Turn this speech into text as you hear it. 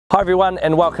Hi everyone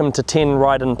and welcome to 10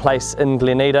 Ryden Place in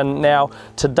Glen. Now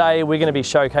today we're going to be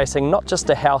showcasing not just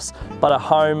a house but a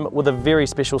home with a very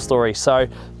special story. So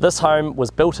this home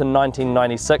was built in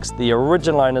 1996, the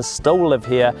original owners still live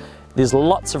here. There's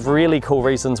lots of really cool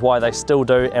reasons why they still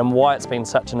do and why it's been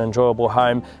such an enjoyable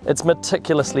home. It's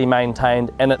meticulously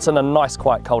maintained and it's in a nice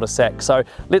quiet cul-de-sac. So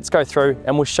let's go through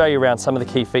and we'll show you around some of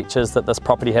the key features that this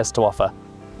property has to offer.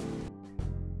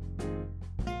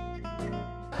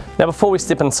 Now before we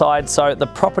step inside, so the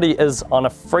property is on a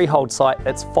freehold site.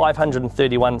 It's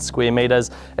 531 square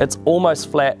metres, it's almost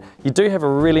flat. You do have a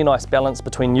really nice balance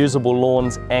between usable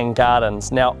lawns and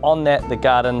gardens. Now on that, the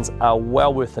gardens are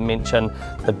well worth a mention.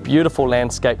 The beautiful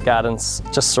landscape gardens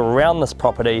just surround this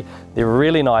property. They're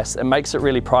really nice, it makes it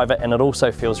really private and it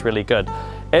also feels really good.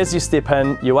 As you step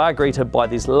in, you are greeted by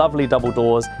these lovely double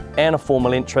doors and a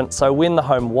formal entrance. So when the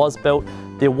home was built,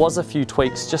 there was a few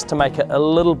tweaks just to make it a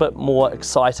little bit more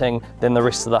exciting than the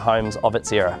rest of the homes of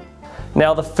its era.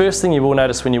 Now the first thing you will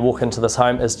notice when you walk into this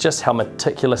home is just how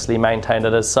meticulously maintained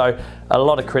it is. So a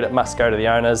lot of credit must go to the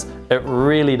owners. It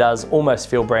really does almost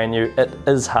feel brand new. It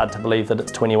is hard to believe that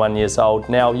it's 21 years old.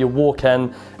 Now you walk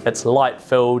in, it's light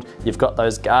filled, you've got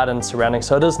those gardens surrounding,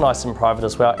 so it is nice and private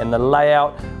as well. And the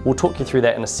layout, we'll talk you through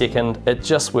that in a second, it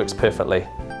just works perfectly.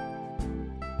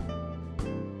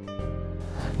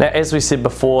 Now as we said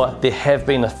before, there have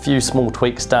been a few small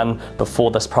tweaks done before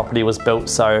this property was built.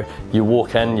 So you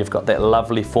walk in, you've got that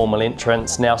lovely formal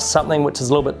entrance. Now something which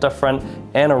is a little bit different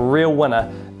and a real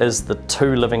winner is the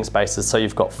two living spaces. So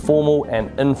you've got formal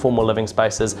and informal living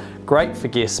spaces, great for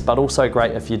guests but also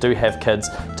great if you do have kids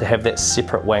to have that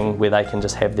separate wing where they can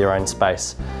just have their own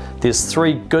space. There's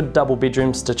 3 good double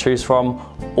bedrooms to choose from,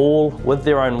 all with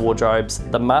their own wardrobes.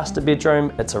 The master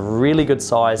bedroom, it's a really good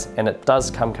size and it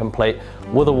does come complete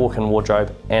with a walk-in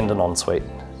wardrobe and an ensuite.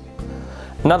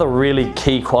 Another really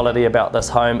key quality about this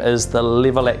home is the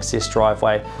level access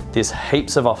driveway. There's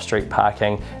heaps of off-street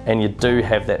parking and you do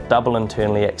have that double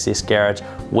internally accessed garage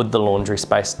with the laundry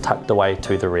space tucked away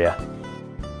to the rear.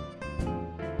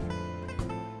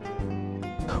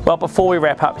 Well, before we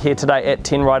wrap up here today at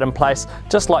 10 Ryden Place,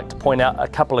 just like to point out a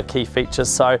couple of key features.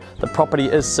 So the property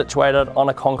is situated on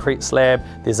a concrete slab,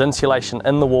 there's insulation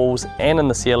in the walls and in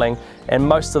the ceiling, and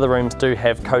most of the rooms do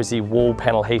have cosy wall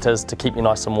panel heaters to keep you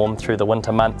nice and warm through the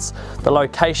winter months. The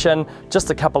location,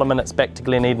 just a couple of minutes back to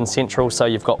Glen Central, so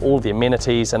you've got all the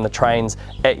amenities and the trains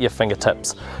at your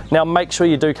fingertips. Now make sure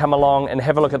you do come along and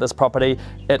have a look at this property.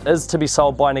 It is to be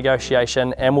sold by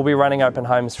negotiation and we'll be running open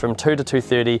homes from 2 to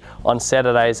 2:30 on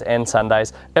Saturdays and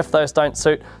Sundays. If those don't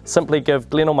suit, simply give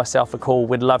Glen or myself a call.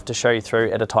 We'd love to show you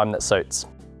through at a time that suits.